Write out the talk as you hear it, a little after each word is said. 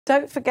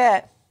Don't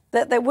forget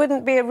that there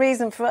wouldn't be a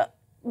reason for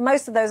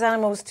most of those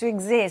animals to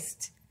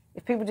exist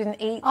if people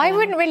didn't eat them. I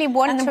wouldn't really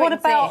want to what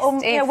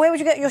about, where would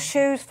you get your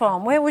shoes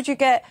from? Where would you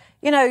get,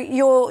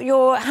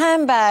 your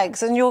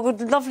handbags and your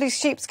lovely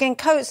sheepskin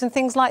coats and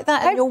things like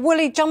that, and your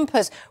woolly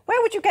jumpers?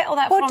 Where would you get all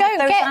that from if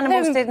those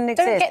animals didn't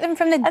exist? Don't get them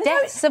from the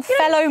deaths of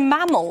fellow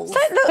mammals.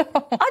 Look,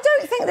 I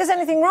don't think there's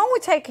anything wrong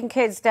with taking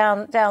kids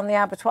down the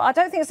abattoir. I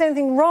don't think there's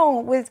anything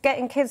wrong with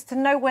getting kids to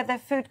know where their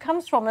food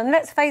comes from. And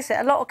let's face it,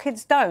 a lot of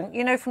kids don't.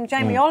 You know, from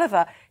Jamie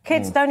Oliver,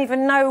 kids don't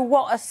even know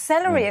what a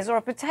celery is or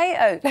a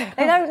potato.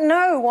 They don't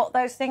know what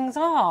those things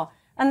are.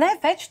 And they're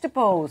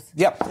vegetables.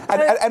 Yep.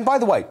 And by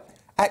the way,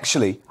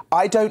 actually,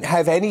 I don't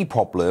have any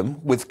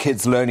problem with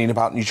kids learning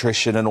about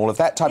nutrition and all of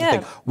that type of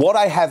thing. What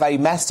I have a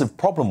massive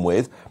problem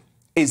with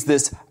is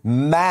this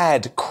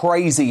mad,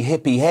 crazy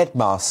hippie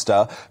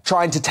headmaster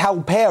trying to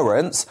tell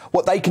parents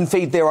what they can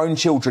feed their own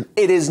children.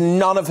 It is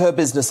none of her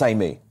business,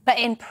 Amy. But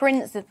in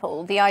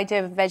principle, the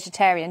idea of a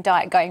vegetarian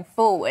diet going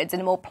forwards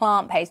and a more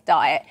plant-based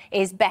diet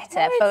is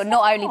better for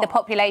not only the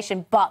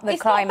population but the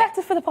climate. It's not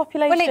better for the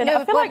population.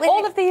 I feel like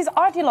all of these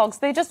ideologues,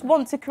 they just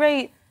want to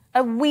create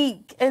a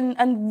weak and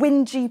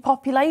whingy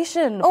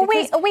population. Or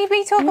we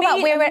talk about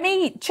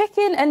meat,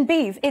 chicken and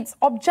beef. It's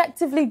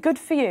objectively good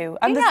for you,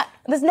 and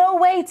there's no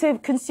way to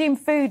consume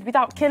food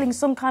without killing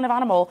some kind of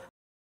animal